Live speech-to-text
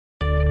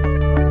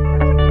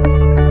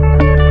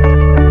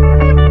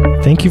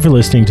Thank you for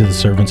listening to the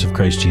Servants of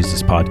Christ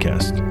Jesus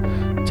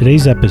podcast.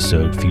 Today's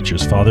episode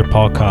features Father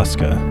Paul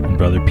Koska and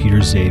Brother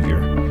Peter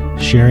Xavier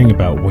sharing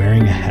about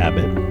wearing a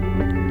habit.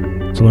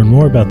 To learn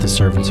more about the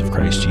Servants of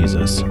Christ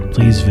Jesus,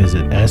 please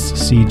visit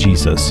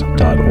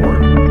scjesus.org.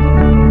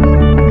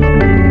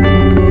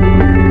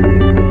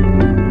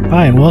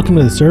 Hi, and welcome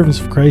to the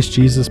Servants of Christ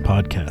Jesus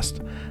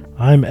podcast.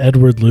 I'm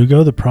Edward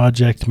Lugo, the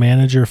project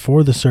manager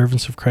for the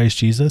Servants of Christ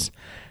Jesus,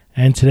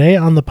 and today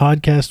on the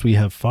podcast we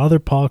have Father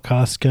Paul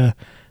Koska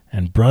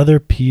and Brother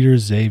Peter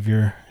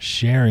Xavier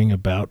sharing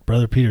about.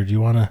 Brother Peter, do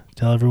you want to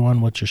tell everyone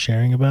what you're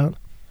sharing about?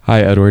 Hi,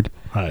 Edward.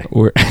 Hi.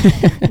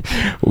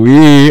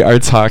 We are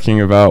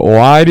talking about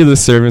why do the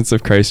servants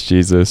of Christ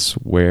Jesus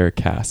wear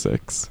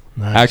cassocks?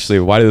 Nice. Actually,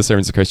 why do the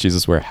servants of Christ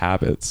Jesus wear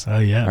habits? Oh,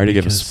 yeah. I already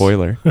gave a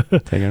spoiler.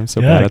 I'm so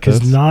bad yeah, at this.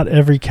 because not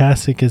every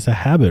cassock is a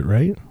habit,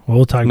 right? Well,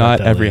 we'll talk about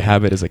that Not every later.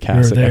 habit is a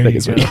cassock. I think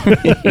is what you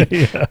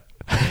mean. Yeah.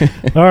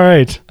 All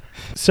right.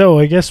 So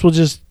I guess we'll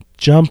just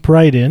jump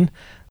right in.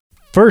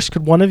 First,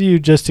 could one of you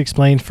just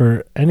explain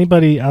for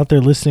anybody out there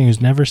listening who's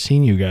never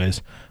seen you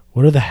guys,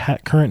 what are the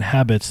current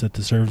habits that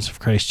the servants of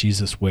Christ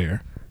Jesus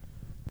wear?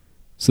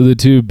 So the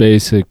two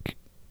basic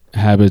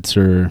habits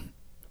are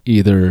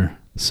either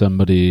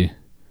somebody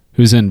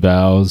who's in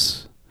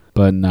vows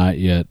but not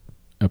yet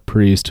a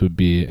priest would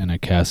be in a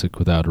cassock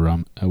without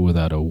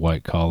a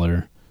white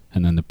collar,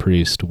 and then the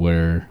priest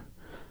wear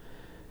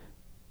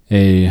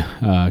a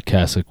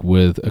cassock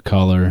with a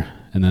collar,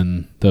 and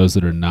then those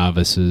that are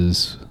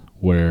novices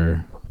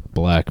wear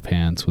black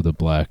pants with a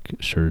black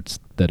shirt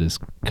that is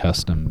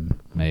custom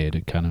made.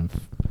 It kind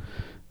of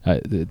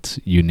it's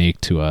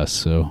unique to us,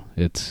 so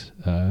it's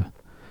I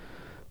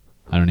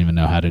don't even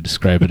know how to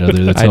describe it other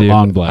than it's a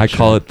long black shirt. I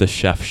call it the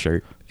chef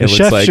shirt. The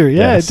chef shirt,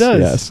 yeah, it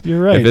does. Yes.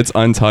 You're right. If it's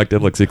untucked, it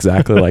looks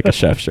exactly like a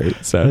chef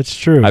shirt. So That's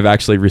true. I've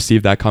actually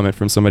received that comment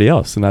from somebody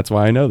else, and that's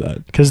why I know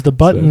that. Because the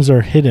buttons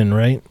are hidden,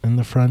 right, in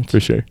the front? For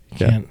sure.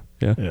 You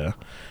Yeah. Yeah.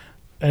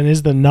 And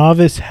is the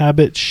novice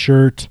habit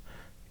shirt,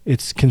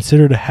 it's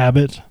considered a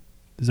habit?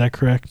 Is that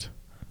correct?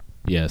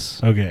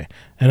 Yes. Okay.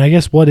 And I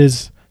guess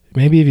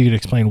maybe if you could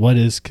explain what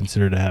is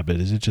considered a habit.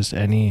 Is it just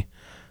any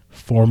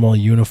formal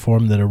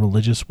uniform that a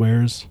religious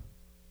wears?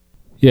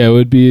 Yeah, it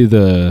would be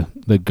the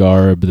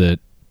garb that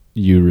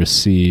you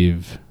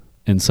receive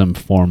in some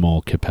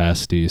formal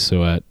capacity.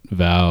 So at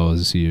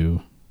vows,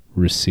 you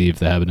receive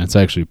the habit. It's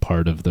actually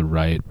part of the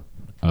rite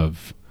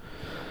of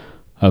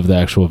the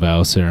actual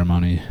vow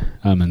ceremony.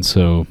 And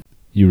so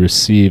you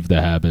receive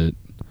the habit.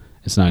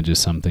 It's not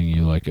just something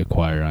you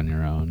acquire on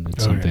your own.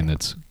 It's something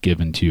that's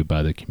given to you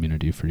by the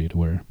community for you to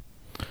wear.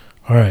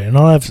 All right, and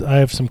I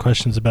have some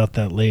questions about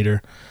that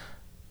later.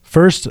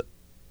 First,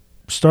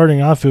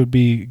 starting off, it would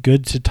be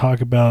good to talk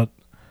about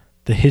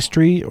the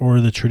history or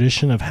the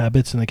tradition of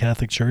habits in the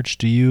Catholic Church.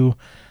 Do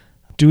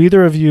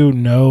either of you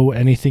know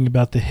anything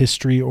about the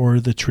history or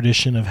the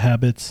tradition of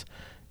habits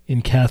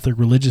in Catholic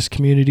religious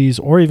communities,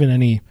 or even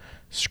any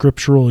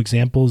scriptural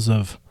examples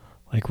of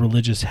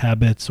religious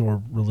habits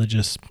or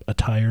religious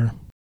attire?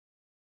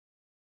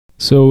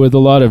 So with a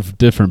lot of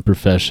different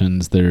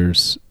professions,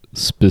 there's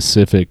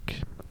specific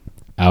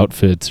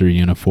outfits or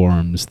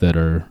uniforms that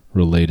are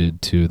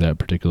related to that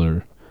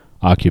particular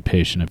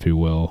occupation, if you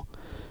will.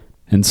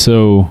 And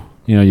so,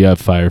 you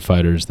have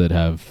firefighters that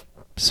have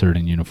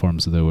certain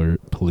uniforms that were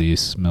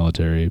police,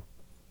 military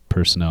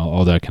personnel,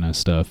 all that kind of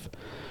stuff.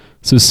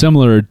 So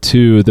similar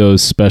to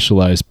those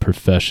specialized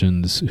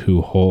professions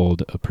who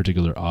hold a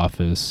particular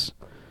office,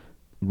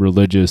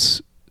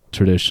 religious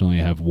traditionally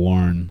have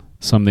worn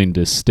something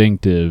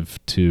distinctive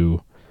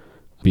to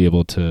be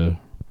able to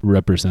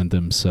represent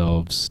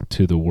themselves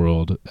to the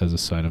world as a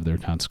sign of their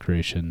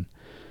consecration.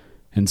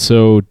 And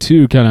so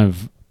two kind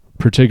of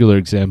particular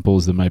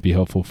examples that might be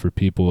helpful for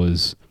people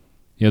is,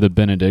 the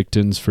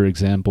Benedictines, for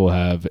example,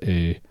 have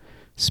a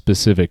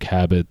specific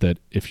habit that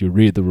if you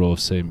read the Rule of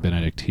St.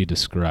 Benedict, he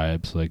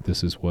describes,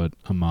 this is what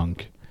a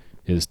monk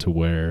is to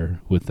wear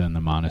within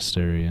the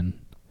monastery.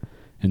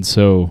 And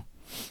so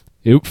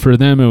for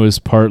them, it was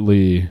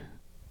partly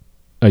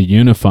a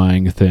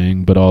unifying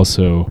thing, but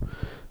also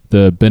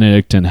the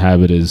Benedictine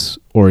habit is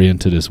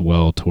oriented as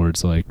well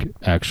towards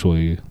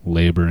actually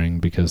laboring,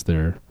 because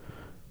they're,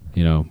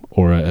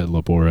 ora et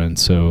labora, and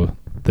so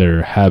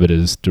their habit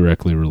is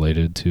directly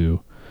related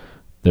to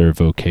their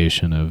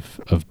vocation of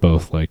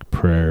both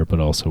prayer but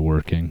also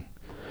working.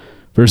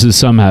 Versus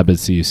some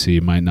habits that you see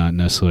might not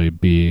necessarily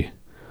be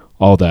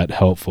all that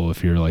helpful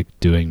if you're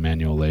doing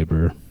manual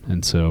labor.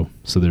 And so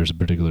there's a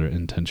particular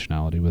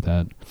intentionality with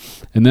that.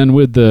 And then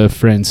with the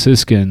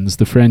Franciscans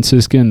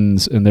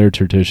and their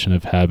tradition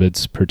of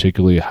habits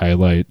particularly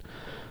highlight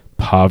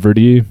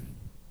poverty,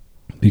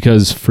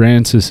 because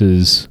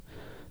Francis's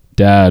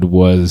dad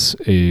was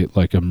a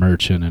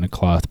merchant and a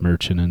cloth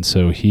merchant, and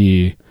so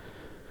he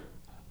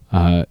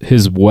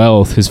his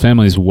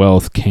family's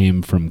wealth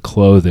came from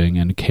clothing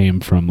and came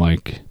from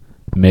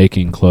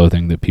making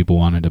clothing that people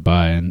wanted to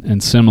buy.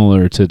 And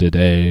similar to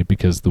today,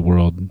 because the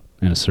world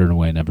in a certain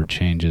way never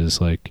changes,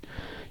 you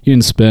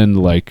can spend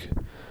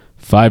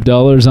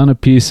 $5 on a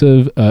piece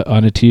of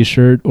on a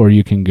t-shirt, or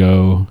you can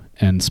go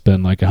and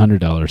spend like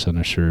 $100 on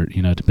a shirt,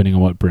 you know, depending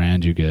on what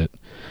brand you get.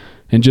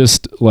 And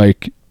just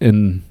like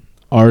in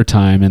our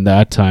time, in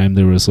that time,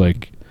 there was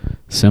like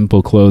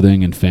simple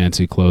clothing and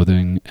fancy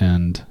clothing,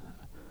 and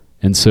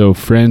so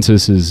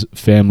Francis's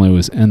family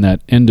was in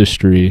that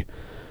industry,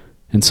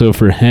 and so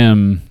for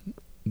him,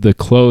 the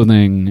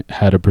clothing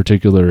had a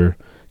particular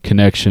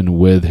connection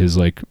with his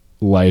like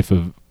life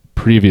of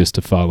previous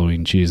to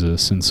following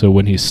Jesus. And so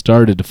when he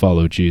started to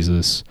follow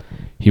Jesus,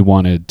 he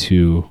wanted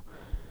to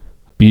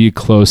be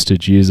close to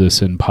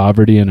Jesus in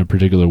poverty in a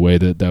particular way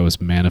that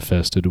was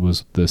manifested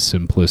was the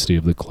simplicity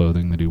of the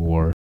clothing that he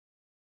wore.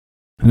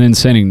 And then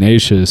St.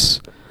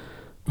 Ignatius,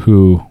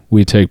 who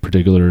we take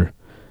particular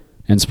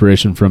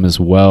inspiration from as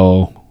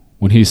well,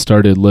 when he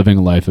started living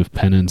a life of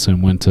penance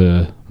and went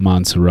to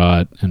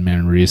Montserrat and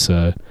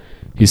Manresa,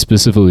 he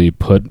specifically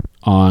put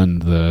on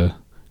the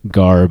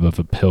garb of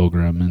a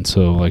pilgrim. And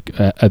so like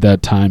at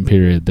that time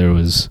period, there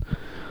was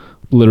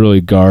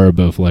literally garb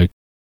of like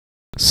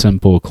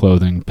simple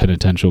clothing,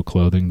 penitential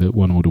clothing that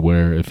one would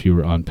wear if you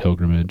were on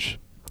pilgrimage.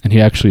 And he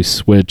actually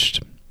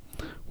switched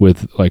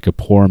with like a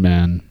poor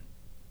man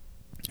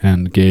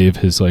and gave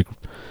his like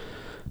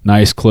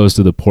nice clothes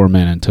to the poor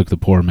man and took the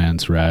poor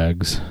man's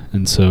rags.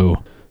 And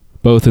so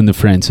both in the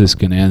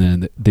Franciscan and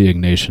in the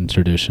Ignatian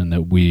tradition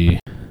that we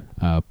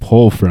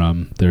pull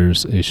from,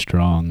 there's a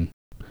strong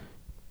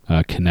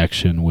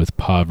connection with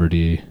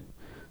poverty,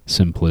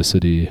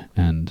 simplicity,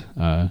 and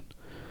a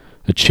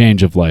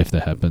change of life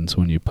that happens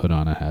when you put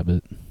on a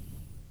habit.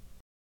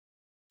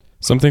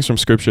 Some things from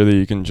scripture that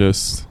you can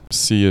just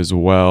see as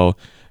well.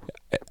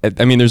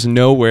 I mean, there's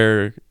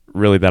nowhere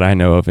really that I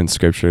know of in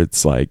scripture.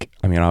 It's like,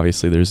 I mean,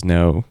 obviously there's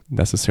no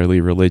necessarily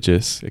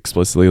religious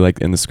explicitly like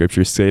in the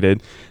scripture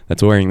stated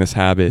that's wearing this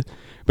habit.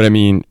 But I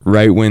mean,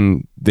 right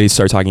when they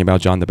start talking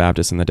about John the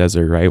Baptist in the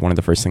desert, right, one of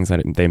the first things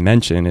that they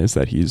mention is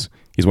that he's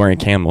wearing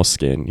camel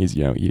skin. He's,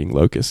 you know, eating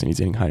locusts and he's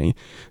eating honey.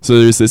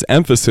 So there's this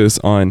emphasis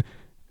on,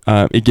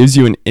 it gives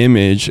you an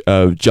image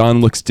of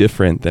John looks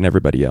different than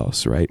everybody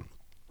else, right?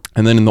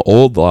 And then in the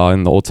Old Law,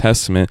 in the Old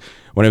Testament,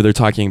 whenever they're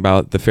talking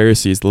about the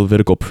Pharisees, the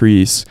Levitical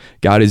priests,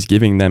 God is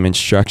giving them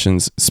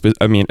instructions,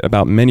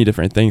 about many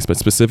different things, but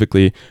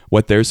specifically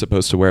what they're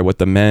supposed to wear, what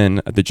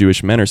the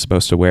Jewish men are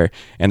supposed to wear.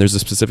 And there's a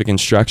specific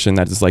instruction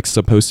that is like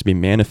supposed to be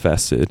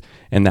manifested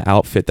in the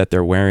outfit that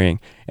they're wearing.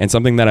 And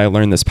something that I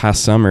learned this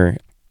past summer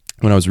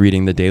when I was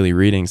reading the daily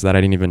readings that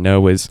I didn't even know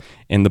was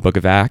in the book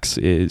of Acts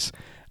is,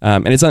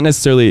 and it's not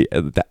necessarily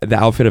the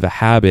outfit of a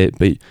habit,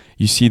 but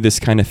you see this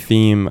kind of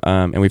theme,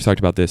 and we've talked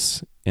about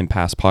this in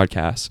past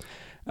podcasts,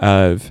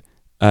 of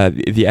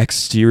the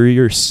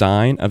exterior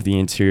sign of the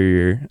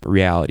interior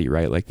reality,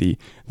 right? Like the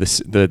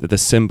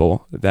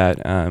symbol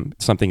that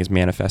something is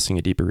manifesting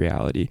a deeper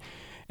reality.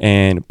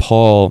 And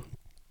Paul,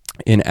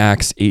 in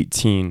Acts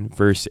 18,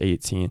 verse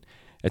 18,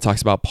 it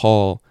talks about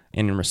Paul,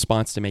 and in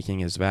response to making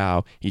his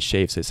vow, he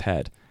shaves his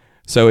head.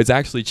 So it's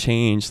actually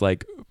changed.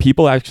 Like,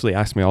 people actually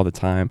ask me all the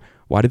time,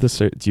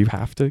 do you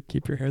have to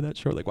keep your hair that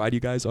short? Like, why do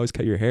you guys always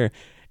cut your hair?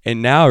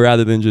 And now,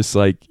 rather than just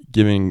like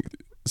giving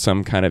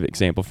some kind of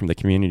example from the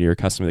community or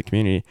custom of the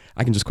community,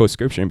 I can just quote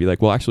scripture and be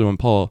like, well, actually, when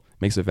Paul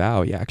makes a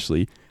vow, he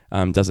actually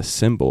does a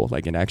symbol,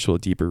 like an actual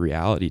deeper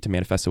reality to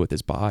manifest it with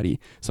his body,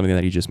 something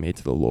that he just made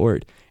to the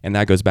Lord. And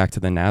that goes back to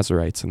the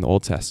Nazarites in the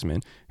Old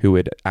Testament, who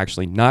would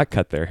actually not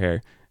cut their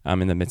hair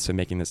in the midst of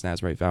making this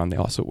Nazarite vow. And they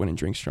also wouldn't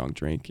drink strong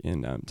drink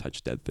and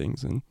touch dead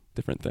things and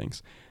different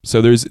things.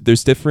 So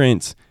there's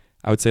different,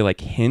 I would say,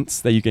 like hints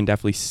that you can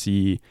definitely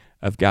see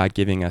of God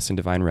giving us in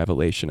divine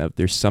revelation of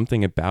there's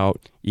something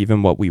about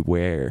even what we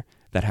wear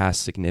that has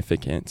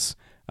significance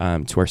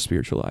to our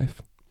spiritual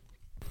life.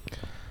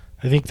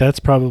 I think that's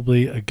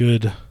probably a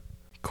good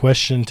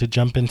question to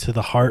jump into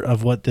the heart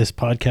of what this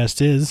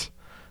podcast is.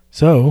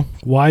 So,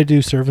 why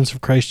do servants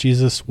of Christ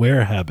Jesus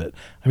wear a habit?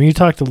 I mean, you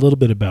talked a little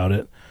bit about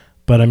it,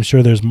 but I'm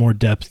sure there's more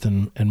depth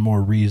and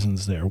more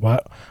reasons there.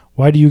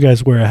 Why do you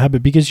guys wear a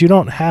habit? Because you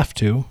don't have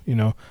to. You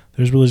know,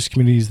 there's religious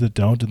communities that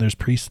don't, and there's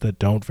priests that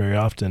don't very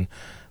often.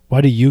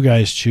 Why do you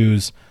guys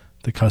choose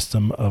the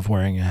custom of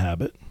wearing a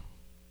habit?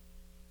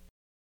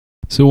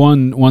 So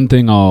one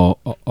thing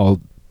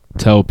I'll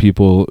tell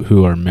people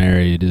who are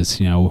married is,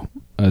 you know,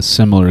 a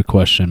similar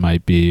question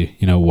might be,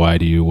 you know, why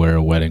do you wear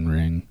a wedding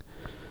ring?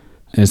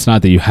 And it's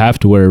not that you have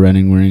to wear a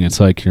wedding ring. It's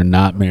like you're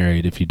not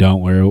married if you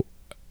don't wear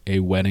a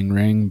wedding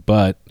ring,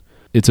 but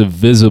it's a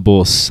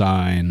visible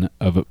sign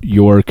of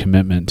your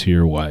commitment to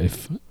your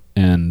wife.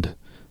 And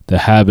the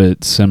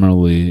habit,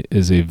 similarly,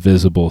 is a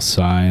visible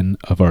sign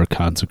of our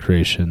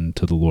consecration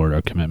to the Lord,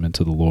 our commitment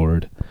to the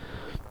Lord.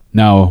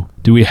 Now,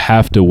 do we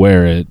have to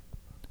wear it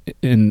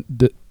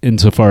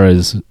insofar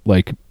as,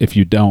 like, if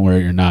you don't wear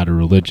it, you're not a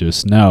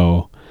religious?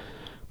 No.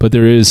 But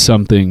there is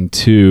something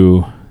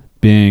to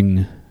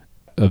being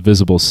a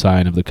visible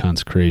sign of the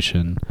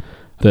consecration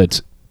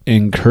that's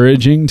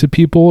encouraging to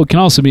people. It can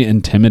also be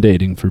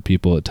intimidating for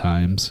people at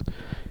times.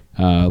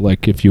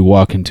 Like if you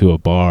walk into a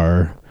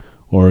bar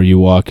or you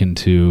walk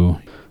into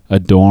a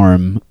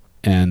dorm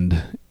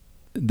and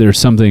there's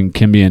something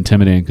can be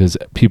intimidating because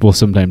people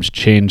sometimes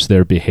change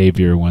their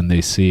behavior when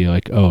they see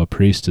like, oh, a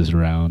priest is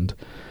around.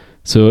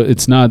 So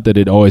it's not that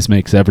it always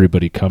makes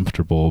everybody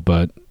comfortable,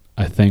 but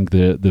I think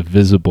the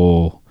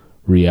visible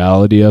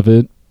reality of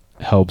it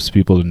helps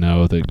people to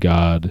know that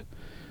God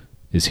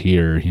is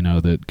here,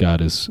 that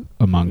God is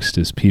amongst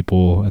his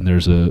people. And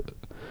there's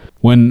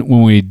when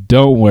we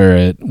don't wear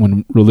it,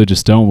 when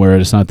religious don't wear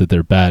it, it's not that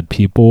they're bad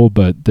people,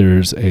 but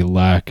there's a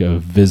lack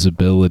of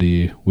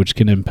visibility which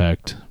can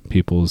impact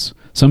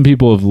some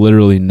people have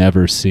literally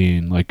never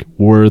seen, like,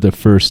 were the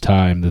first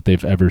time that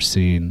they've ever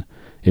seen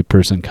a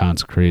person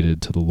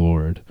consecrated to the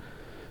Lord.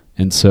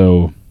 And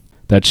so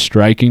that's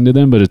striking to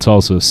them, but it's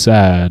also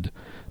sad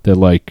that,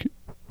 like,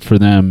 for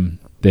them,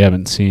 they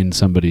haven't seen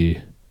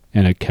somebody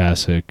in a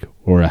cassock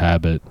or a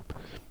habit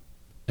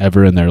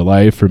ever in their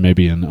life, or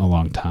maybe in a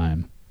long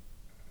time.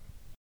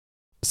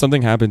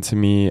 Something happened to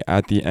me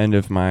at the end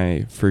of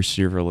my first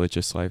year of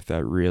religious life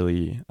that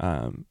really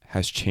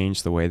has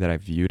changed the way that I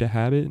viewed a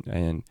habit.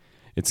 And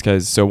it's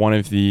because, one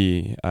of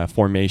the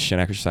formation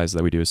exercises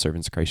that we do as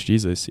servants of Christ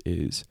Jesus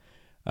is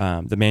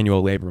the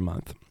Manual Labor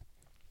Month.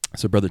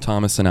 So Brother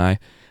Thomas and I,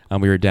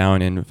 we were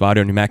down in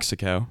Vado, New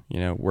Mexico,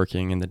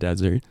 working in the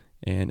desert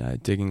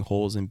and digging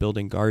holes and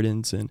building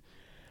gardens and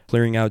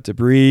clearing out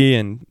debris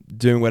and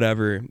doing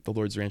whatever the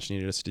Lord's Ranch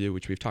needed us to do,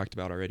 which we've talked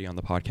about already on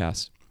the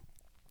podcast.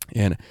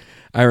 And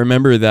I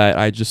remember that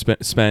I just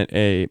spent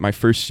my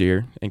first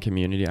year in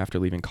community after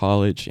leaving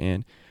college,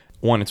 and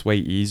one, it's way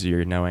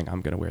easier knowing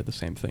I'm going to wear the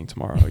same thing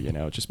tomorrow,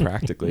 just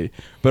practically.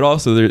 But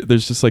also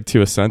there's just like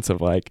a sense of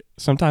like,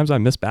 sometimes I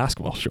miss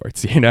basketball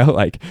shorts,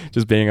 like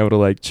just being able to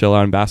like chill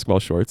out in basketball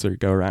shorts or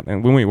go around.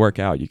 And when we work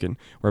out, you can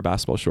wear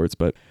basketball shorts.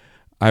 But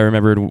I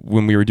remembered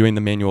when we were doing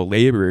the manual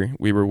labor,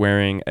 we were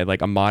wearing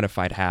a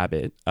modified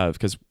habit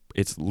because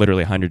it's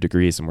literally 100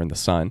 degrees and we're in the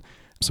sun.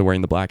 So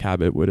wearing the black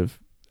habit would have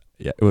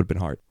been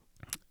hard.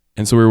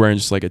 And so we were wearing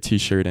just like a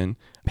t-shirt and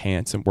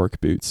pants and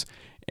work boots.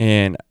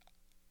 And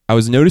I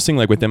was noticing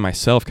like within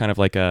myself kind of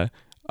like a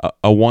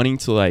wanting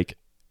to like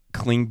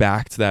cling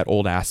back to that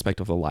old aspect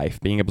of the life,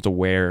 being able to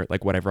wear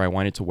like whatever I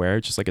wanted to wear,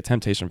 just like a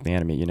temptation from the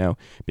enemy,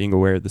 being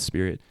aware of the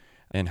Spirit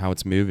and how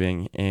it's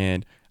moving.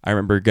 And I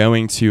remember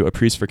going to a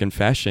priest for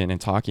confession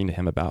and talking to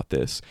him about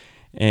this.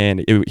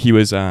 And he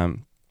was a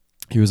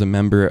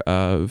member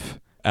of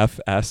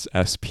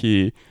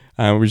FSSP,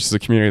 which is a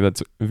community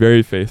that's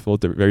very faithful,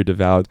 very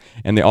devout,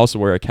 and they also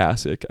wear a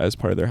cassock as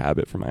part of their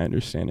habit, from my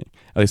understanding.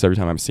 At least every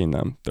time I've seen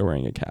them, they're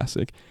wearing a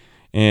cassock.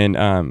 And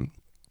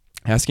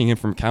asking him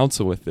from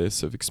counsel with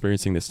this, of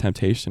experiencing this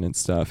temptation and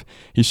stuff,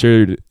 he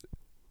shared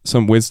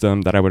some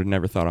wisdom that I would have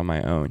never thought on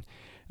my own.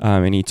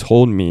 And he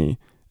told me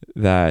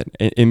that,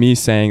 in me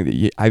saying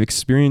that I've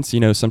experienced,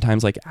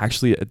 sometimes like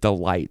actually a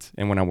delight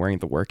in when I'm wearing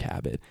the work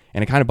habit,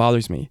 and it kind of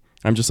bothers me.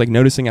 I'm just like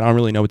noticing it, I don't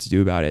really know what to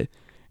do about it.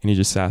 And he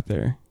just sat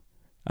there.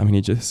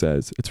 He just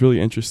says, it's really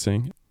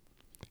interesting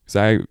because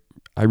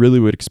I really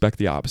would expect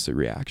the opposite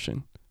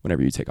reaction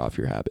whenever you take off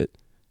your habit.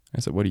 I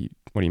said, what do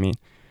you mean?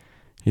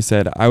 He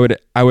said, I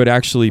would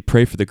actually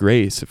pray for the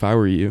grace, if I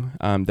were you,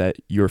 that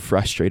you're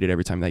frustrated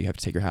every time that you have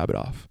to take your habit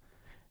off.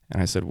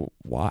 And I said, well,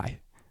 why?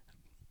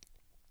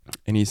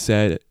 And he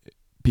said,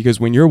 because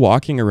when you're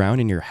walking around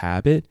in your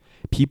habit,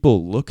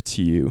 people look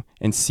to you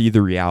and see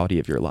the reality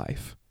of your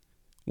life.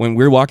 When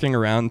we're walking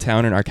around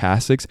town in our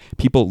cassocks,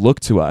 people look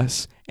to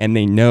us and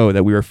they know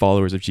that we are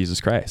followers of Jesus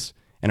Christ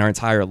and our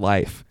entire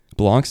life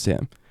belongs to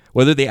him.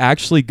 Whether they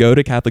actually go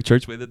to Catholic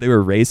church, whether they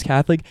were raised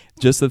Catholic,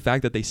 just the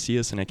fact that they see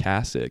us in a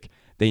cassock,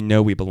 they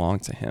know we belong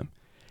to him.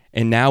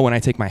 And now when I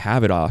take my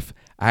habit off,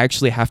 I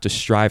actually have to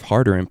strive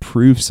harder and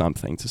prove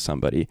something to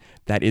somebody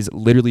that is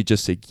literally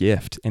just a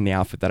gift in the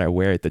outfit that I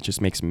wear, that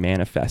just makes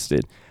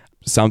manifested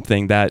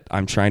something that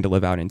I'm trying to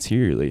live out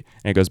interiorly.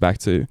 And it goes back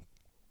to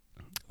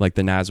like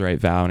the Nazarite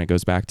vow, and it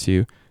goes back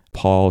to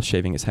Paul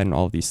shaving his head and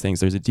all of these things.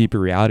 There's a deeper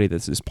reality that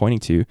this is pointing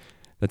to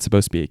that's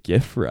supposed to be a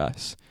gift for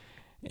us.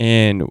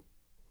 And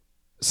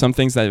some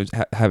things that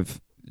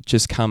have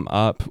just come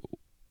up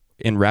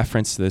in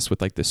reference to this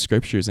with like the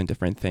scriptures and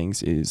different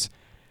things is,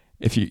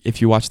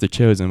 if you watch The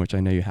Chosen, which I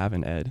know you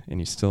haven't, Ed, and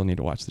you still need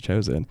to watch The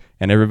Chosen,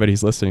 and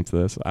everybody's listening to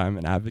this, I'm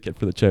an advocate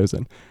for The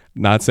Chosen.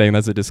 Not saying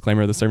that's a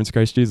disclaimer of the servants of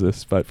Christ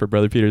Jesus, but for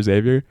Brother Peter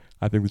Xavier,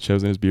 I think The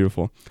Chosen is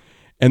beautiful.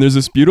 And there's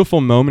this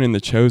beautiful moment in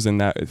The Chosen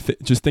that,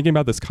 just thinking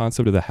about this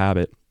concept of the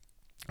habit,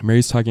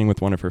 Mary's talking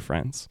with one of her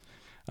friends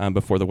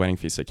before the wedding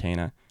feast at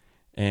Cana,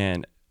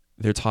 and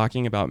they're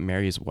talking about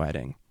Mary's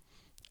wedding.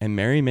 And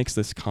Mary makes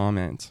this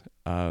comment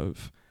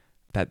of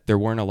that there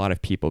weren't a lot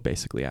of people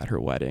basically at her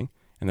wedding.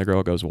 And the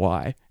girl goes,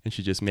 why? And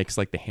she just makes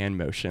like the hand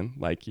motion,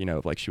 like,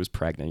 like she was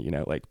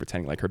pregnant, like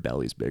pretending like her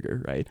belly's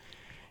bigger, right?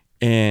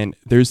 And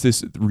there's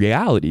this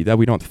reality that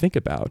we don't think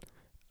about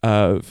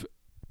of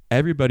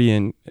everybody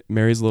in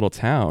Mary's little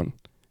town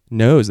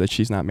knows that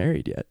she's not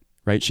married yet,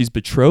 right? She's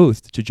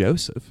betrothed to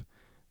Joseph.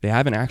 They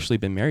haven't actually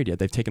been married yet.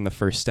 They've taken the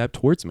first step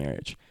towards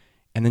marriage.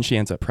 And then she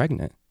ends up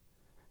pregnant.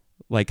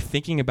 Like,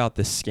 thinking about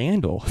the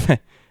scandal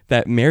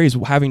that Mary's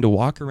having to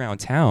walk around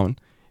town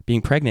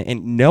being pregnant,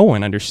 and no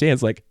one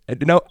understands. Like,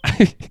 no,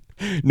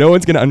 No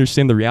one's going to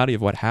understand the reality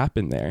of what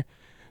happened there.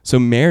 So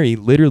Mary,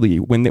 literally,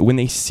 when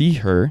they see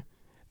her,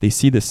 they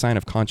see this sign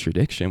of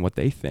contradiction. What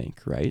they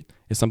think, right,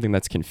 is something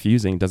that's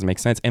confusing, doesn't make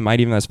sense, and might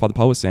even, as Father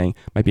Paul was saying,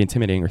 might be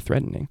intimidating or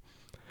threatening.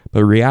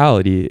 But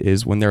reality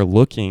is when they're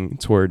looking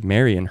toward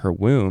Mary in her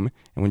womb,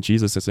 and when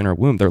Jesus is in her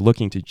womb, they're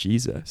looking to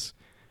Jesus.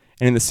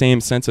 And in the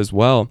same sense as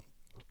well,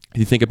 if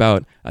you think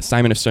about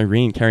Simon of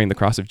Cyrene carrying the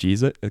cross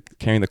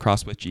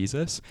with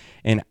Jesus,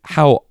 and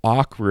how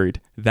awkward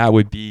that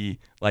would be,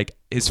 like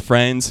his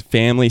friends,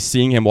 family,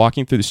 seeing him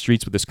walking through the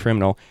streets with this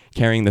criminal,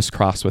 carrying this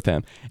cross with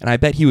him. And I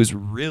bet he was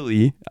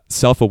really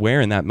self-aware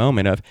in that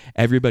moment of,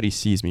 everybody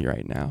sees me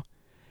right now.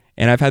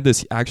 And I've had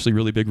this actually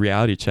really big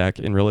reality check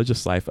in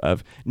religious life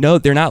of, no,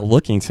 they're not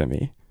looking to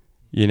me.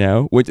 You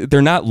know,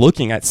 they're not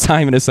looking at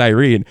Simon of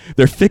Cyrene.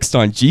 They're fixed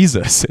on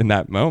Jesus in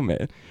that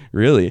moment,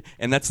 really.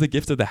 And that's the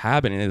gift of the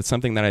habit. And it's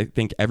something that I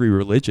think every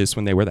religious,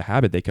 when they wear the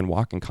habit, they can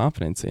walk in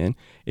confidence in,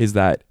 is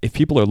that if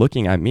people are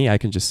looking at me, I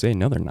can just say,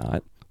 no, they're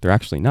not. They're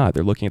actually not.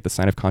 They're looking at the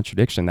sign of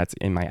contradiction that's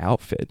in my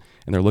outfit,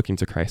 and they're looking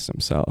to Christ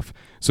himself.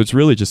 So it's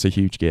really just a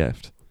huge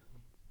gift.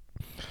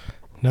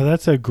 Now,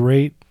 that's a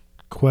great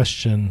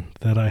question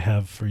that I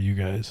have for you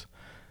guys.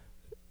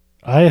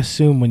 I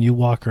assume when you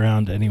walk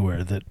around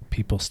anywhere that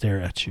people stare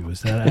at you.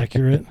 Is that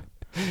accurate?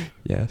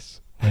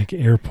 Yes. Like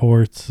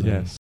airports?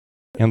 Yes.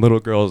 And little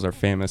girls are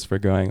famous for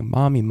going,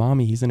 mommy,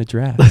 mommy, he's in a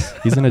dress.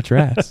 He's in a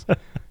dress.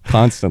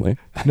 Constantly.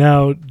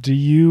 Now, do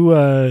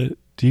you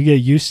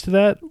get used to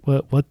that?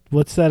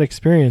 What's that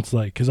experience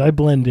like? Because I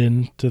blend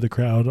in to the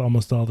crowd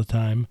almost all the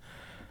time,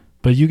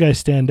 but you guys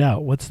stand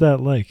out. What's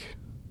that like?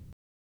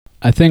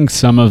 I think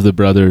some of the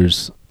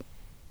brothers,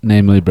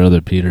 namely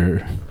Brother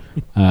Peter,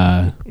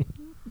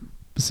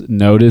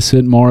 notice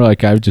it more.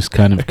 Like I've just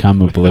kind of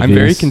become oblivious. I'm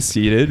very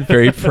conceited,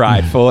 very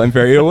prideful, and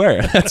very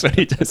aware. That's what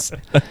he just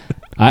said.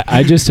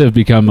 I just have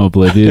become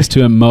oblivious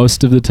to it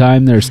most of the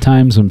time. There's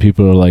times when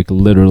people are like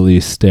literally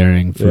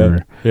staring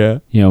for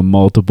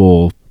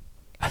multiple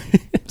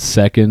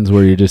seconds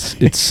where you're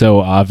just, it's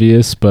so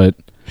obvious. But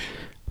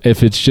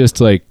if it's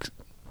just like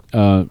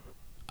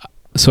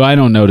so I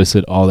don't notice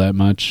it all that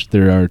much.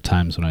 There are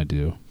times when I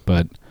do,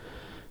 but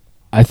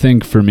I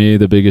think for me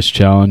the biggest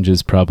challenge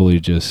is probably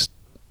just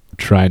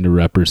trying to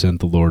represent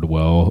the Lord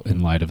well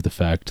in light of the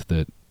fact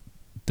that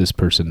this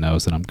person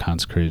knows that I'm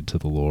consecrated to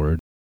the Lord.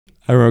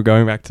 I remember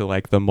going back to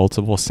like the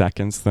multiple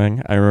seconds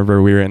thing. I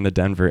remember we were in the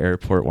Denver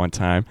airport one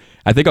time.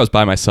 I think I was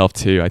by myself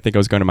too. I think I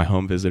was going to my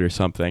home visit or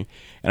something.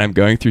 And I'm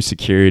going through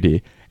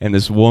security. And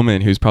this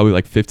woman who's probably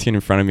like 15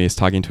 in front of me is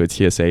talking to a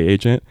TSA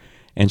agent.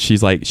 And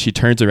she's like, she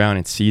turns around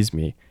and sees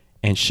me.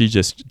 And she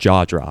just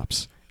jaw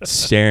drops,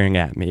 staring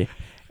at me.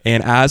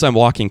 And as I'm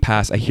walking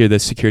past, I hear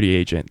this security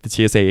agent, the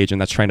TSA agent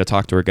that's trying to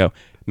talk to her, go,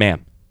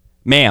 ma'am.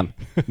 And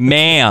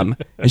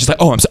she's like,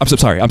 oh, I'm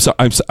sorry. I'm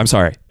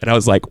sorry. And I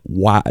was like,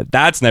 wow,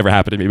 that's never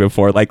happened to me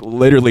before. Like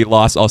literally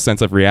lost all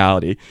sense of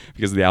reality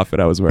because of the outfit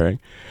I was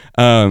wearing.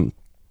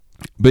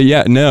 But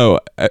yeah, no,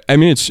 I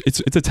mean,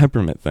 it's a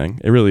temperament thing.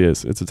 It really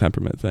is. It's a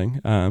temperament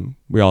thing.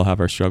 We all have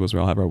our struggles. We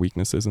all have our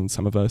weaknesses. And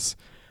some of us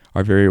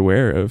are very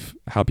aware of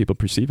how people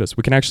perceive us.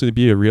 We can actually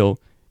be a real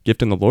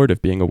gift in the Lord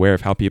of being aware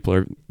of how people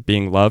are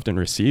being loved and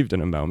received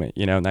in a moment,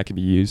 and that can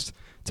be used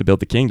to build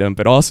the kingdom,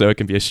 but also it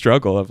can be a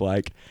struggle of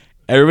like,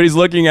 everybody's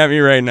looking at me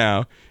right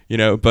now,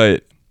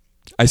 but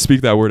I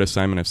speak that word of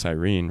Simon of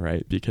Cyrene,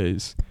 right?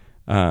 Because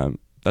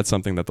that's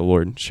something that the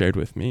Lord shared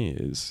with me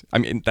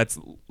that's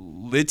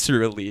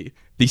literally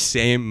the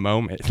same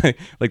moment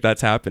like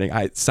that's happening.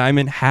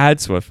 Simon had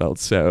to have felt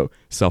so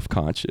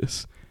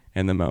self-conscious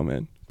in the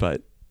moment,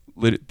 but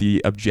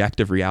the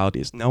objective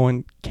reality is no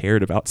one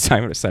cared about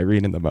Simon of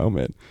Cyrene in the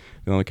moment.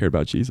 They only cared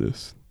about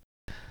Jesus.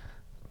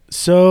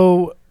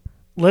 So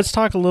let's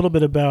talk a little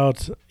bit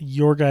about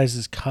your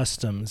guys'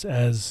 customs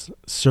as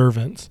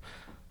servants.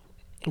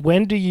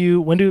 When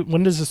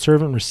does a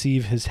servant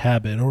receive his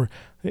habit, or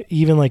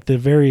even like the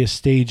various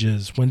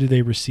stages? When do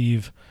they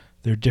receive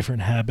their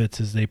different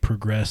habits as they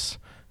progress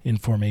in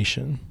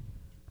formation?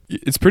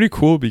 It's pretty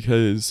cool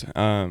because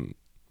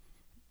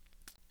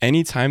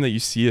anytime that you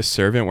see a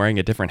servant wearing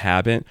a different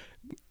habit,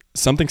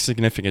 something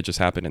significant just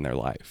happened in their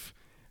life,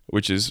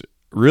 which is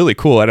really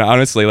cool. And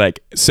honestly,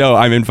 so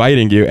I'm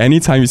inviting you,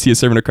 anytime you see a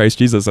servant of Christ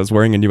Jesus that's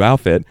wearing a new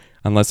outfit,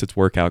 unless it's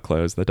workout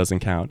clothes, that doesn't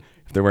count.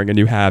 If they're wearing a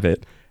new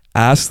habit,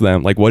 ask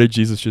them, what did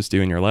Jesus just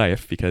do in your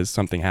life? Because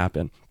something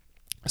happened.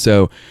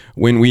 So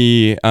when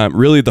we,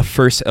 really the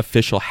first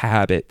official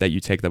habit that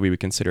you take that we would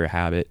consider a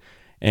habit,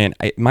 and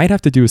it might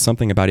have to do with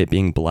something about it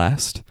being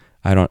blessed.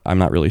 I'm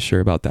not really sure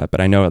about that,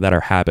 but I know that our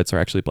habits are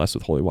actually blessed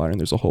with holy water,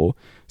 and there's a whole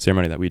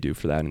ceremony that we do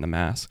for that in the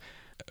Mass.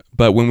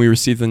 But when we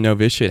receive the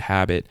novitiate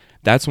habit,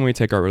 that's when we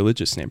take our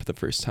religious name for the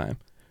first time.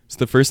 So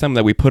the first time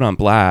that we put on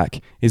black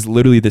is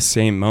literally the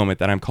same moment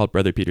that I'm called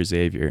Brother Peter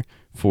Xavier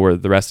for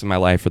the rest of my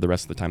life, for the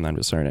rest of the time that I'm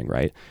discerning,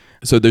 right?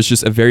 So there's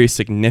just a very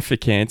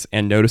significant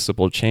and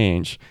noticeable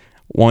change.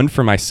 One,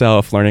 for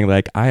myself, learning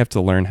I have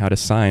to learn how to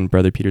sign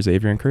Brother Peter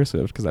Xavier in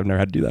cursive because I've never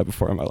had to do that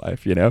before in my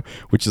life,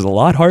 which is a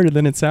lot harder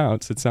than it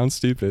sounds. It sounds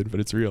stupid, but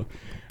it's real.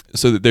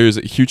 so there's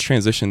a huge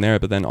transition there,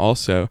 but then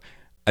also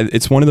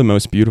it's one of the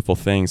most beautiful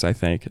things I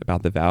think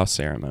about the vow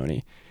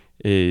ceremony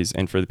is,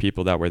 and for the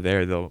people that were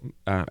there, they'll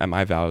at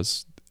my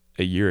vows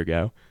a year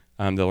ago,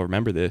 they'll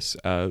remember this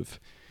of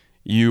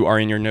you are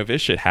in your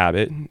novitiate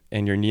habit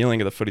and you're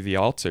kneeling at the foot of the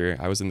altar.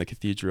 I was in the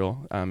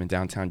cathedral in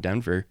downtown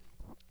Denver,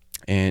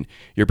 and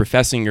you're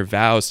professing your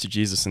vows to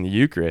Jesus in the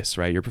Eucharist,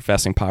 right? You're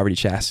professing poverty,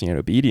 chastity, and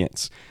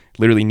obedience,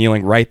 literally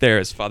kneeling right there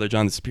as Father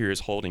John the Superior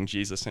is holding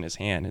Jesus in his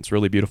hand. It's a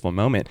really beautiful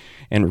moment.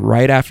 And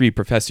right after you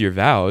profess your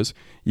vows,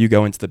 you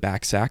go into the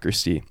back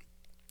sacristy.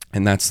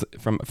 And that's,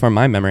 from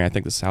my memory, I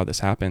think this is how this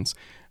happens,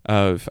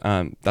 of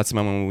that's the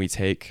moment when we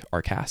take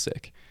our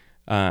cassock.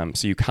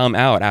 So you come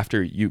out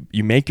after you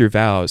make your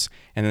vows,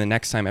 and then the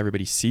next time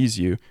everybody sees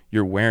you,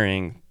 you're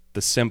wearing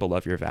the symbol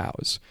of your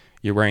vows.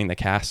 You're wearing the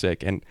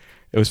cassock. And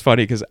it was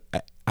funny because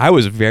I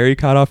was very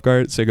caught off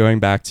guard. So going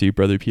back to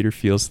Brother Peter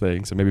feels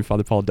things, and maybe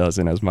Father Paul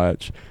doesn't as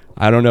much.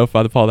 I don't know if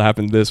Father Paul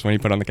happened this when he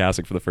put on the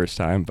cassock for the first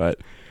time, but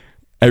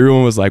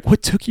everyone was like,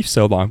 what took you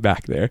so long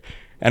back there?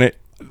 And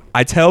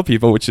I tell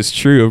people, which is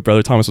true,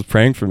 Brother Thomas was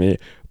praying for me,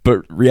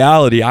 but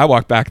reality, I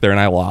walked back there and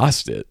I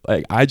lost it.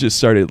 Like I just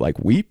started like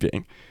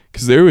weeping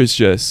because there was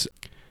just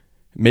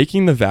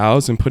making the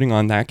vows and putting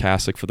on that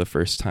cassock for the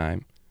first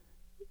time.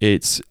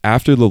 It's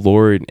after the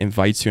Lord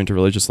invites you into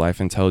religious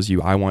life and tells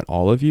you, I want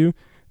all of you.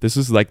 This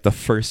is like the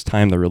first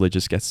time the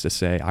religious gets to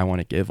say, I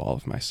want to give all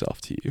of myself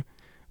to you.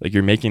 Like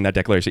you're making that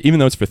declaration, even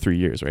though it's for 3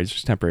 years, right? It's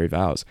just temporary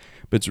vows.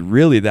 But it's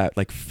really that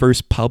like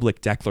first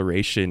public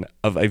declaration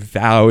of a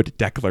vowed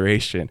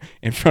declaration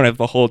in front of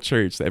the whole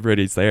church that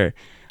everybody's there.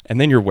 And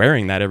then you're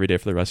wearing that every day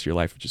for the rest of your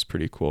life, which is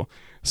pretty cool.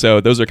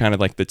 So those are kind of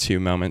like the two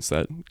moments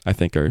that I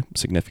think are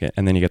significant.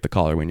 And then you get the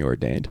collar when you're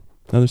ordained.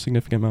 Another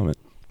significant moment.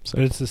 So.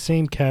 But it's the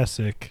same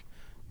cassock,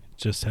 it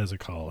just has a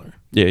collar.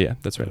 Yeah,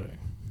 that's right. Okay.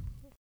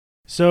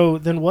 So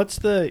then what's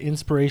the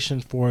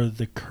inspiration for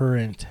the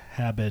current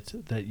habit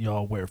that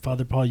y'all wear?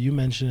 Father Paul, you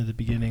mentioned at the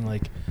beginning,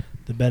 like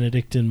the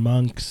Benedictine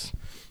monks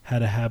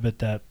had a habit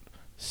that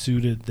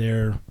suited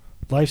their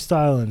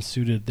lifestyle and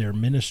suited their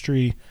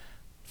ministry.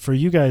 For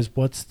you guys,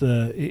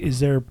 is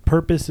there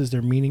purpose, is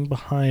there meaning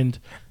behind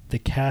the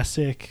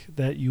cassock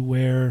that you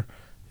wear?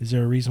 Is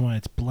there a reason why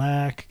it's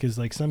black? Because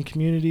like some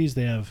communities,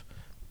 they have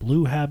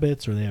blue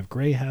habits or they have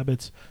gray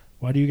habits.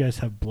 Why do you guys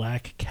have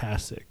black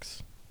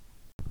cassocks?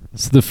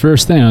 So the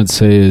first thing I would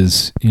say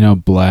is,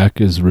 black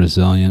is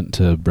resilient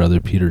to Brother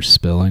Peter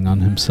spilling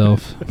on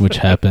himself, which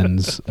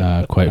happens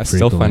quite frequently. I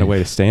still find a way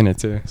to stay in it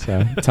too.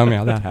 So tell me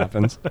how that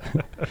happens.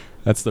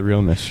 That's the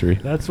real mystery.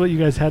 That's what you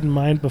guys had in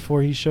mind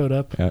before he showed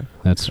up? Yeah,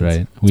 that's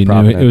right. We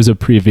knew it was a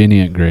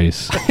prevenient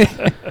grace.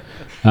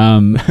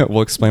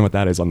 We'll explain what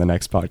that is on the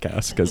next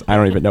podcast because I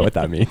don't even know what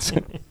that means.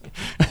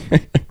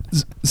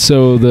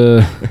 So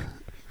the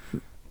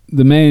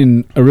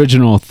main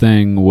original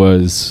thing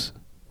was,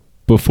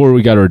 before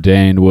we got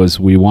ordained, was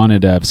we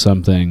wanted to have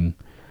something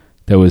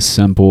that was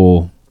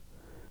simple,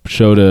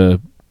 showed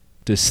a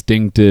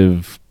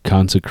distinctive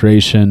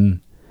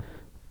consecration,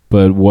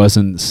 but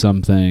wasn't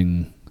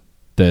something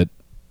that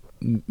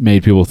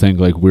made people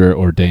think like we're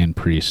ordained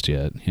priest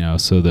yet.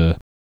 So the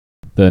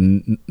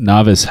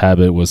novice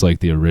habit was like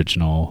the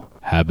original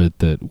habit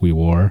that we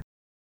wore.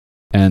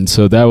 And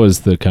so that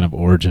was the kind of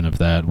origin of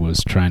that,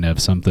 was trying to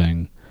have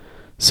something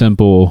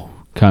simple,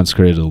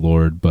 consecrated to the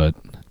Lord, but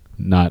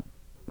not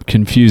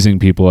confusing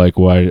people like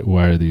why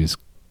are these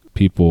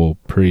people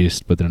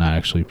priests but they're not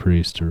actually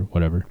priests or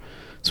whatever.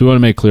 So we want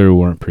to make clear we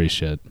weren't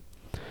priests yet.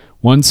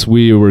 Once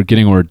we were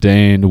getting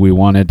ordained, we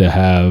wanted to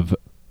have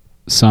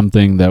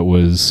something that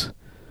was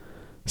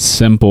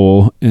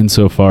simple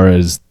insofar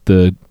as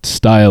the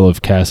style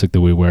of cassock that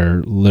we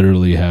wear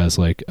literally has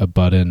like a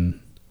button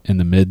in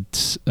the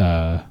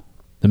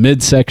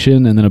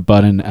midsection and then a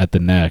button at the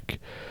neck,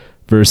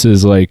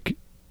 versus like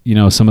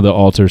some of the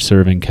altar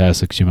serving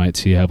cassocks you might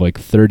see have like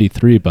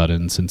 33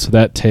 buttons. And so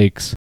that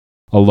takes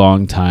a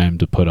long time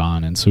to put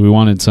on. And so we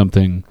wanted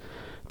something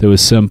that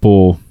was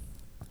simple,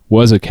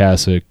 was a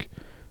cassock,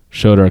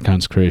 showed our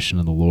consecration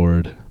to the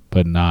Lord,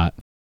 but not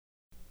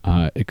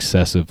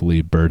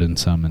excessively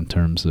burdensome in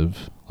terms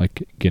of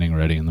like getting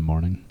ready in the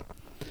morning.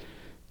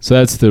 So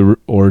that's the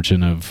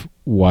origin of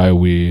why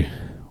we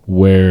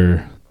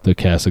wear the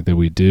cassock that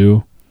we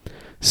do.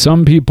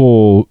 Some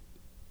people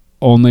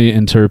only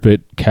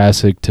interpret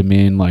cassock to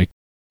mean like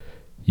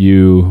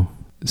you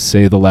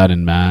say the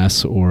Latin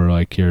Mass, or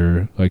like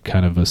you're like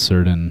kind of a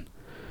certain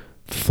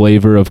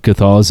flavor of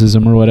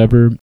Catholicism or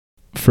whatever.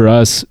 For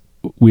us,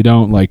 we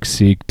don't like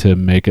seek to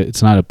make it,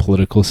 it's not a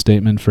political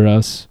statement for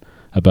us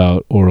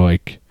about, or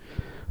like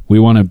we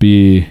want to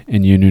be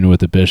in union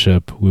with the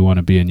bishop, we want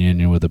to be in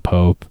union with the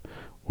Pope.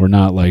 We're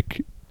not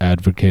like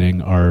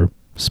advocating our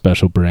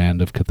special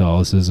brand of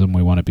Catholicism.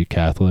 We want to be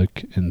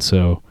Catholic. And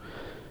so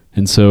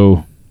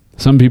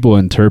some people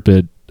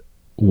interpret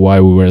why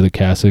we wear the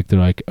cassock. They're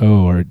like,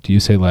 oh, or do you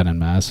say Latin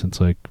Mass? It's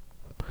like,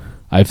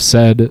 I've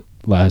said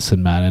Mass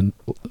in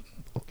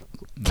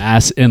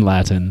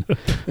Latin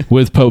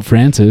with Pope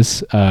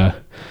Francis. And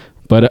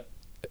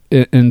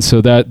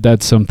so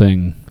that's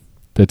something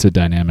that's a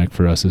dynamic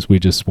for us, is we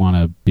just want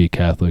to be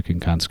Catholic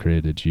and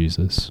consecrated to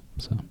Jesus.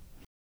 So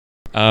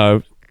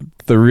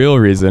the real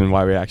reason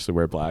why we actually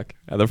wear black,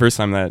 the first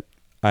time that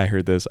I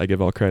heard this, I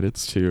give all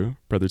credits to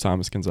Brother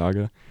Thomas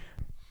Gonzaga.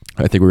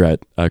 I think we were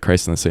at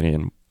Christ in the City,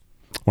 and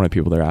one of the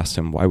people there asked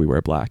him why we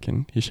wear black,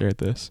 and he shared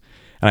this.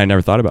 And I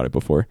never thought about it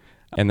before.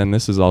 And then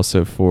this is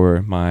also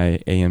for my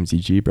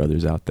AMZG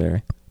brothers out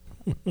there.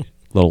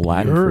 Little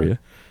Latin for you.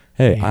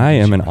 Hey, AMZG. I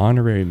am an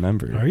honorary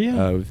member Are you?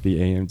 of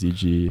the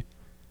AMZG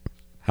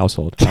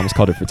household. I almost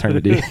called it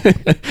fraternity.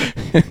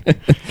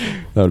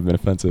 That would have been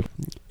offensive.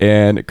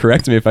 And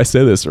correct me if I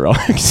say this wrong.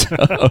 So,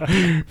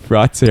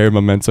 frater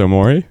memento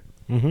mori.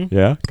 Mm-hmm.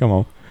 Yeah, come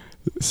on.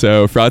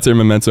 So, frater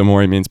memento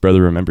mori means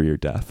brother, remember your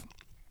death.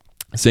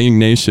 St.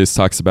 Ignatius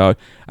talks about,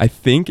 I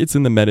think it's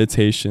in the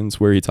Meditations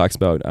where he talks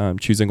about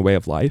choosing a way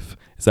of life.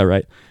 Is that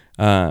right?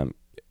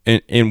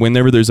 And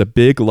whenever there's a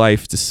big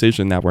life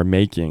decision that we're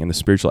making in the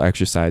spiritual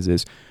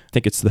exercises, I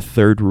think it's the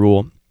third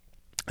rule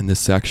in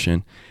this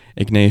section,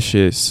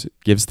 Ignatius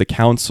gives the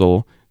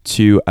counsel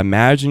to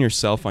imagine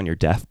yourself on your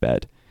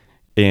deathbed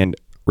and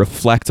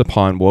reflect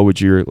upon what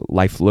would your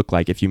life look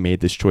like if you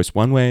made this choice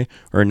one way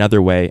or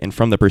another way. And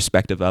from the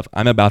perspective of,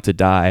 I'm about to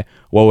die,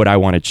 what would I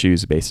want to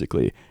choose,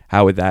 basically?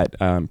 How would that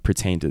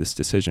pertain to this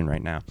decision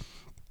right now?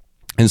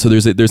 And so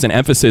there's an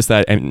emphasis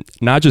that, and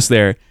not just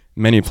there,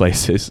 many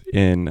places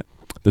in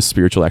the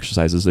spiritual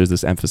exercises, there's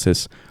this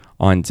emphasis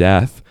on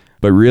death,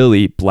 but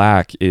really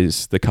black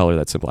is the color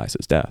that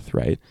symbolizes death,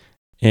 right?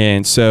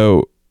 And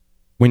so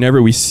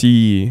whenever we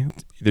see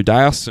either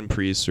diocesan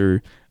priests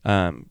or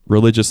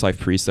religious life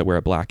priests that wear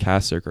a black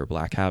cassock or a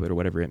black habit or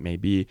whatever it may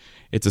be,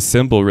 it's a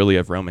symbol really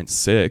of Romans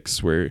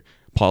 6, where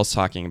Paul's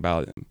talking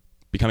about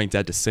becoming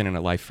dead to sin and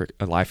a life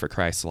for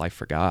Christ, a life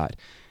for God.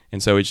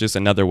 And so it's just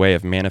another way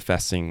of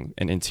manifesting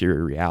an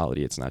interior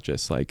reality. It's not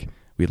just like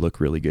we look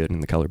really good in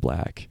the color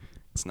black.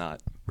 It's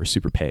not, we're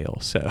super pale.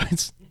 So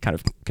it's kind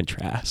of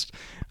contrast.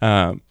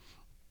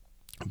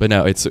 But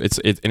no,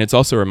 it's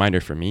also a reminder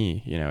for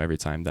me, every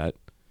time that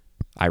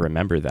I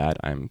remember that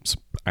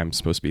I'm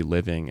supposed to be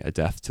living a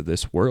death to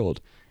this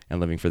world and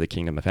living for the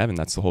kingdom of heaven.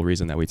 That's the whole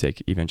reason that we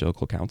take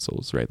evangelical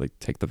counsels, right? Like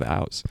take the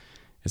vows,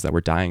 is that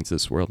we're dying to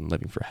this world and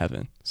living for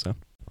heaven. So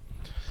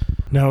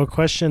Now, a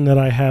question that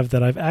I have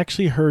that I've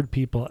actually heard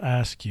people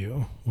ask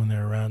you when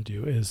they're around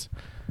you is,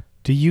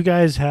 do you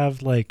guys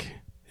have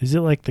is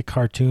it like the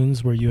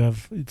cartoons where you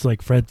have, it's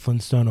like Fred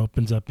Flintstone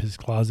opens up his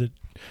closet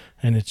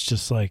and it's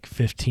just like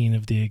 15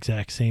 of the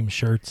exact same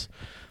shirts?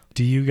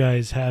 Do you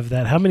guys have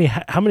that? How many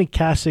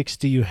cassocks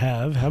do you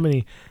have? How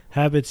many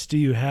habits do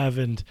you have?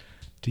 And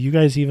do you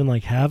guys even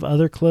have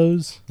other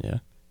clothes? yeah.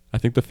 I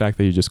think the fact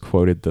that you just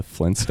quoted the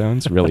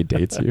Flintstones really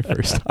dates you,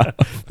 first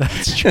off.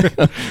 That's true.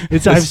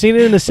 I've seen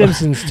it in The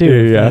Simpsons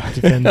too. Yeah.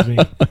 If that defends me,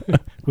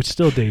 which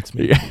still dates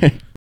me. Yeah.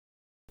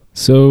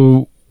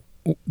 So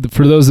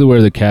for those that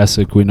wear the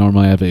cassock, we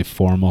normally have a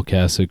formal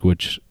cassock,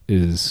 which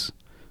is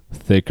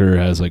thicker,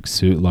 has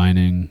suit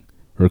lining,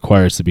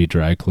 requires to be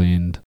dry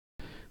cleaned.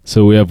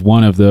 So we have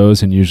one of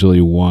those and usually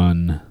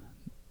one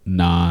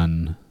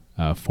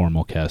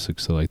non-formal cassock,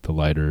 so the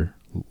lighter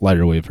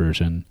weight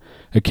version.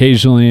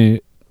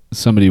 Occasionally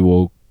somebody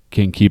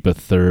can keep a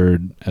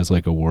third as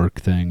a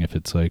work thing if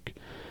it's we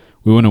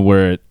wouldn't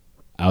wear it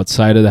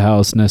outside of the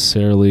house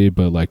necessarily,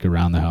 but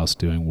around the house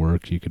doing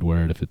work, you could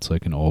wear it if it's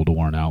an old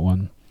worn out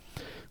one.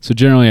 So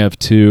generally I have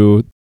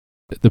two.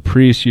 The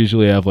priests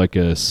usually have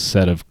a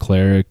set of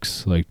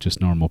clerics,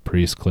 just normal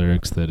priest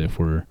clerics, that if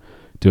we're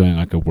doing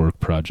a work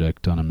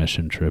project on a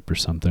mission trip or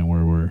something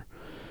where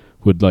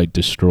would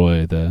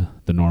destroy the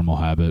normal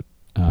habit.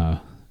 And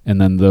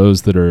then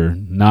those that are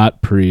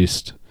not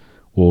priest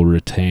will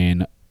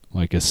retain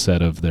a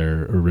set of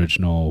their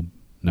original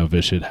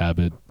novitiate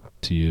habit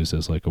to use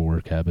as a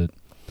work habit.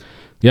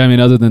 Yeah, I mean,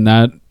 other than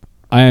that,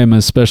 I am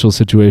a special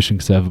situation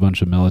because I have a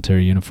bunch of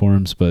military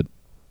uniforms, but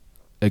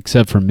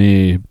except for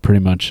me,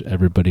 pretty much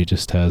everybody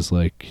just has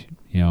a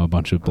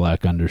bunch of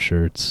black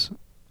undershirts,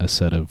 a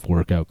set of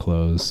workout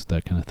clothes,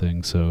 that kind of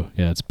thing. So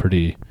yeah, it's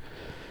pretty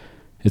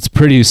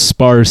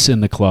sparse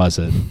in the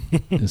closet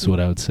is what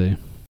I would say.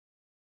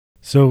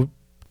 So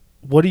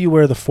what do you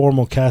wear the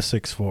formal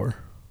cassocks for?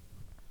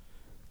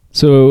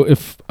 So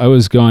if I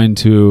was going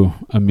to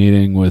a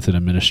meeting with an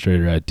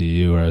administrator at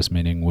DU, or I was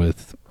meeting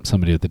with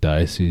somebody at the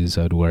diocese,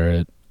 I'd wear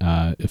it.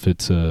 If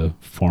it's a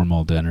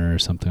formal dinner or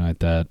something like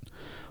that,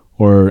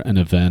 or an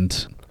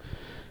event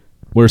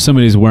where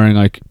somebody's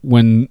wearing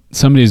when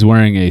somebody's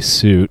wearing a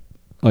suit,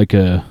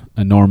 a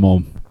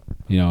normal,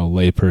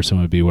 lay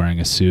person would be wearing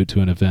a suit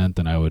to an event,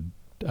 then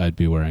I'd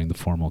be wearing the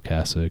formal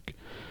cassock.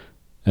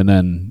 And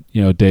then,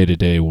 day to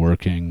day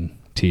working,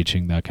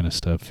 teaching, that kind of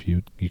stuff,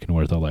 you can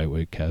wear the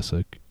lightweight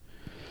cassock.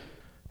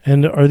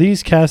 And are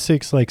these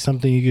cassocks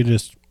something you could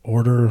just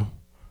order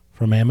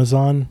from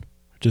Amazon?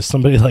 Just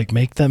somebody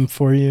make them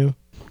for you?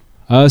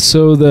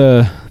 So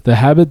the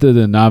habit that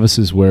the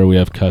novices wear, we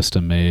have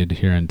custom made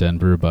here in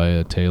Denver by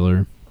a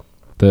tailor.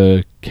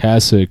 The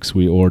cassocks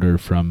we order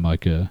from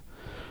a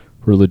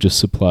religious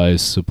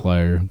supplies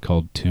supplier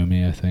called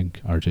Toomey, I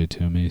think, RJ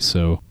Toomey.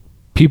 So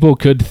people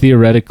could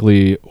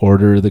theoretically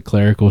order the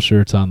clerical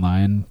shirts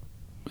online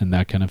and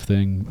that kind of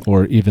thing,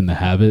 or even the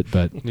habit,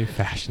 but New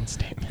fashion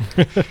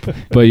statement.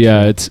 but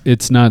yeah,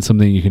 it's not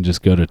something you can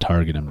just go to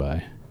Target and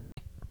buy.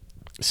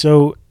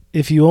 So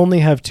if you only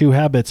have 2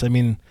 habits, I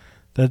mean,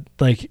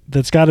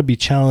 that's got to be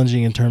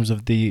challenging in terms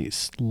of the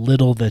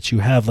little that you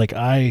have. Like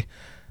I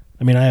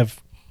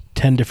have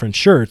 10 different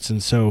shirts,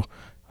 and so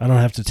I don't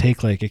have to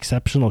take like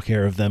exceptional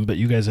care of them, but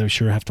you guys, I'm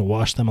sure, have to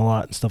wash them a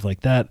lot and stuff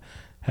like that.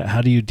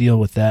 How do you deal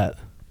with that?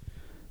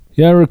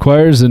 Yeah, it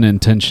requires an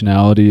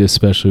intentionality,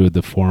 especially with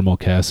the formal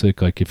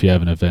cassock. Like if you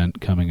have an event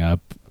coming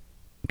up,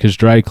 because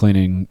dry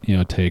cleaning,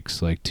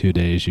 takes like 2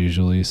 days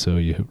usually, so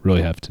you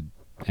really have to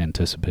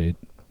anticipate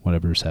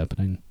whatever's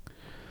happening.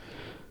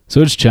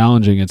 So it's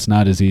challenging. It's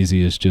not as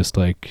easy as just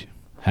like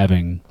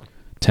having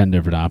 10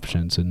 different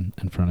options in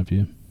front of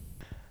you.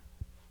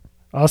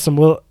 Awesome.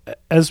 Well,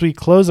 as we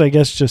close, I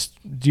guess, just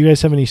do you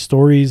guys have any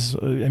stories?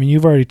 I mean,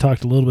 you've already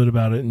talked a little bit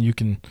about it, and you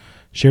can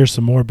share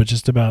some more, but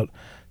just about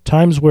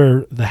times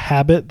where the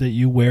habit that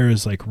you wear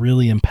is like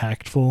really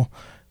impactful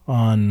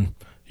on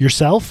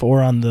yourself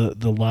or on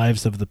the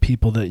lives of the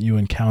people that you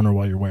encounter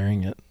while you're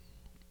wearing it.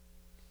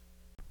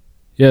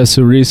 Yeah,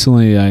 so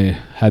recently I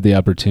had the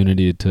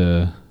opportunity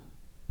to,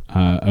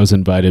 I was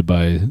invited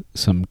by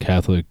some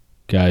Catholic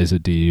guys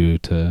at DU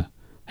to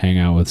hang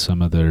out with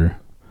some of the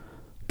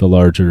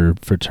larger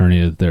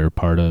fraternity that they're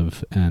part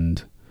of.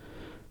 And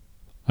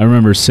I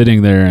remember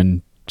sitting there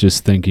and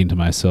just thinking to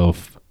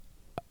myself,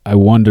 I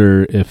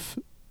wonder if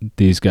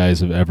these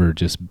guys have ever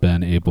just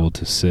been able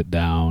to sit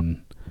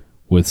down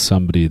with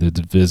somebody that's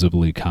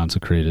visibly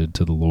consecrated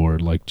to the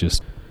Lord, like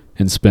just,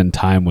 and spend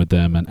time with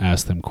them and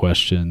ask them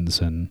questions.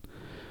 And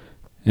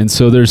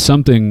so there's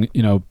something,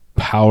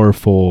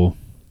 powerful,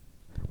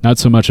 not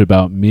so much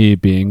about me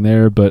being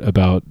there, but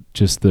about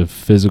just the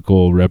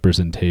physical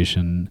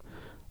representation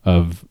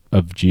of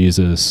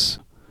Jesus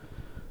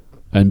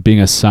and being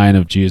a sign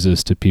of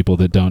Jesus to people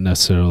that don't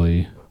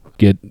necessarily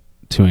get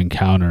to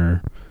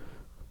encounter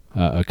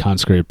a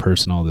consecrated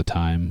person all the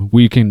time.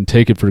 We can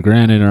take it for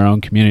granted in our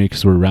own community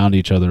because we're around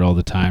each other all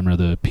the time, or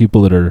the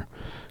people that are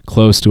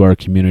close to our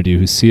community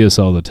who see us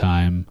all the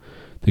time,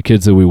 the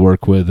kids that we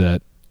work with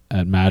at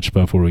Match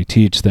Buff where we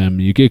teach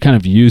them, you get kind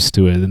of used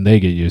to it and they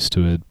get used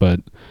to it. But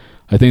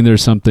I think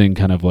there's something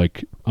kind of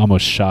like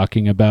almost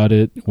shocking about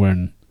it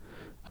when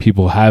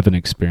people haven't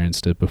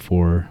experienced it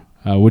before,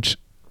 which,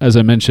 as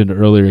I mentioned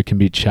earlier, it can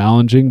be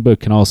challenging, but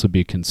can also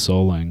be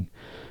consoling.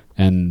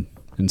 And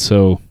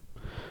so,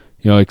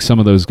 like some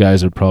of those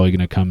guys are probably going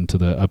to come to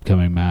the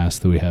upcoming Mass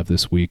that we have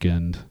this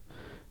weekend.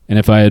 And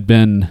if I had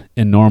been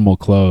in normal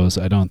clothes,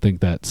 I don't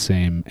think that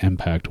same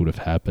impact would have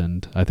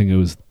happened. I think it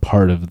was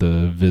part of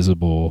the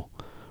visible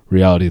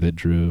reality that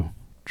drew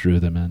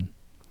them in.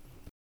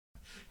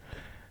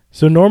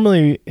 So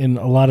normally in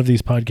a lot of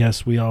these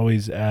podcasts, we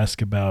always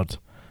ask about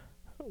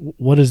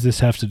what does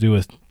this have to do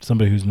with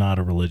somebody who's not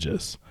a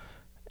religious?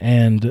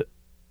 And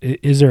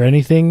is there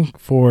anything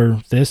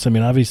for this? I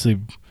mean, obviously,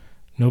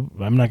 no,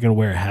 I'm not going to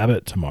wear a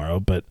habit tomorrow,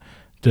 but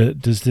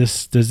does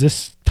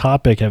this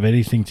topic have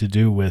anything to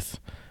do with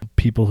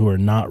people who are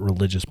not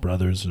religious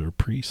brothers or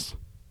priests?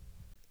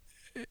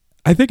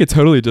 I think it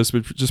totally does,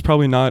 but just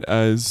probably not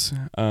as,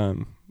 how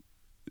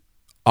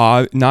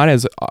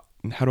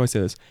do I say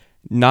this?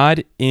 Not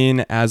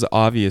in as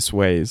obvious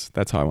ways.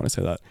 That's how I want to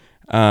say that.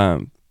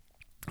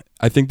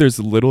 I think there's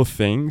little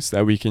things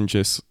that we can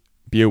just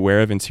be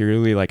aware of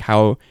interiorly, like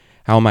how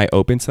am I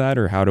open to that,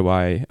 or how do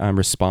I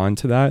respond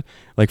to that?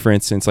 Like, for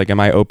instance, like, am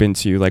I open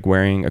to like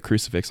wearing a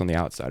crucifix on the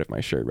outside of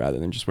my shirt rather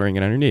than just wearing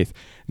it underneath?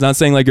 It's not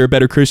saying like you're a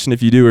better Christian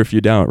if you do or if you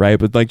don't, right?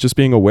 But like just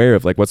being aware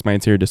of like what's my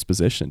interior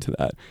disposition to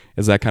that.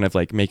 Is that kind of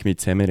like make me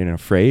timid and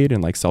afraid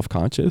and like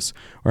self-conscious,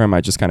 or am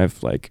I just kind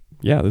of like,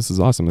 yeah, this is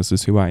awesome, this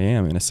is who I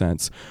am in a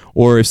sense?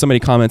 Or if somebody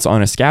comments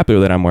on a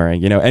scapular that I'm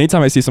wearing,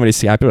 anytime I see somebody's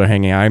scapular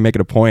hanging out, I make it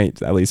a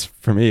point, at least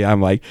for me,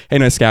 I'm like, hey,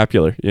 no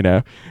scapular,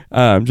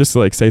 just to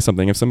like say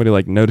something. If somebody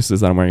like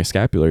notices that I'm wearing a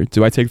scapular,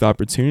 do I take the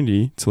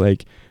opportunity to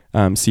like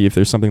see if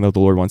there's something that the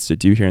Lord wants to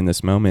do here in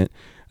this moment?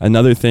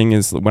 Another thing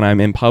is when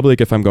I'm in public,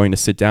 if I'm going to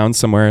sit down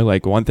somewhere,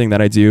 like one thing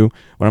that I do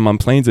when I'm on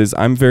planes is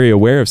I'm very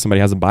aware if somebody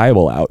has a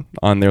Bible out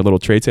on their little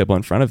tray table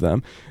in front of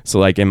them. So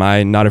like, am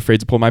I not afraid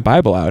to pull my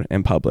Bible out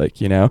in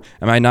public? Am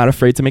I not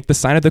afraid to make the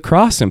sign of the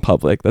cross in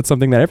public? That's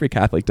something that every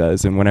Catholic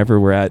does. And whenever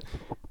we're at,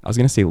 I was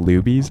going to say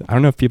Luby's. I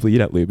don't know if people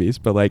eat at Luby's,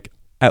 but like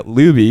at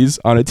Luby's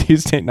on a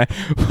Tuesday night,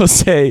 we'll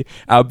say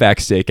Outback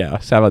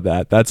Steakhouse. How about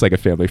that? That's like a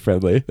family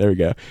friendly. There we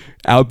go.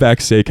 Outback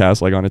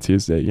Steakhouse, like on a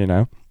Tuesday,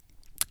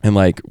 And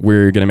like,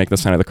 we're going to make the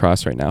sign of the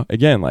cross right now.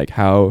 Again, like,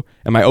 how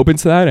am I open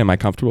to that? Am I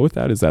comfortable with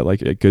that? Is that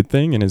like a good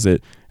thing? And is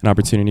it an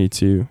opportunity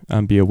to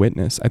be a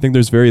witness? I think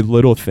there's very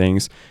little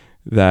things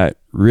that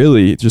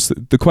really just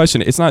the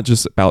question, it's not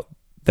just about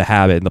the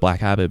habit and the black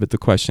habit, but the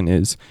question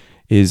is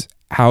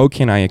how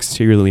can I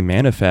exteriorly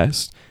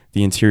manifest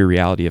the interior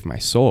reality of my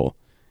soul?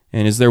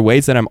 And is there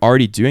ways that I'm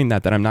already doing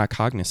that I'm not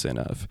cognizant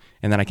of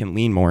and that I can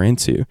lean more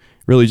into?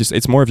 Really just,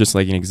 it's more of just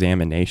like an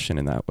examination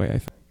in that way, I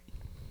think.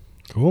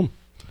 Cool.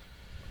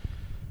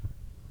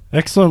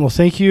 Excellent. Well,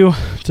 thank you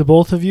to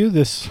both of you.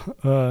 This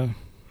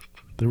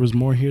there was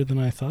more here than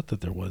I thought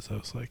that there was. I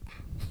was like,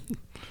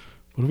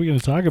 what are we going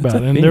to talk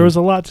about? And there was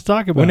a lot to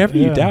talk about. Whenever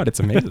you doubt, it's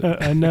amazing.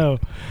 I know.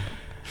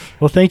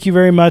 Well, thank you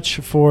very much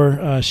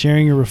for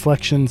sharing your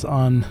reflections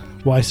on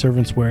why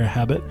servants wear a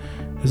habit.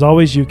 As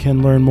always, you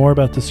can learn more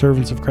about the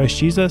servants of Christ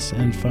Jesus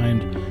and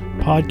find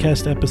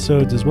podcast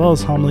episodes as well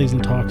as homilies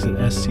and talks at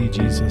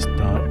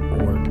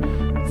scjesus.org.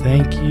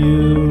 Thank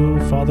you,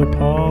 Father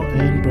Paul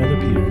and Brother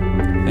Peter.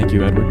 Thank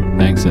you, Edward.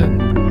 Thanks,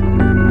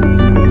 Ed.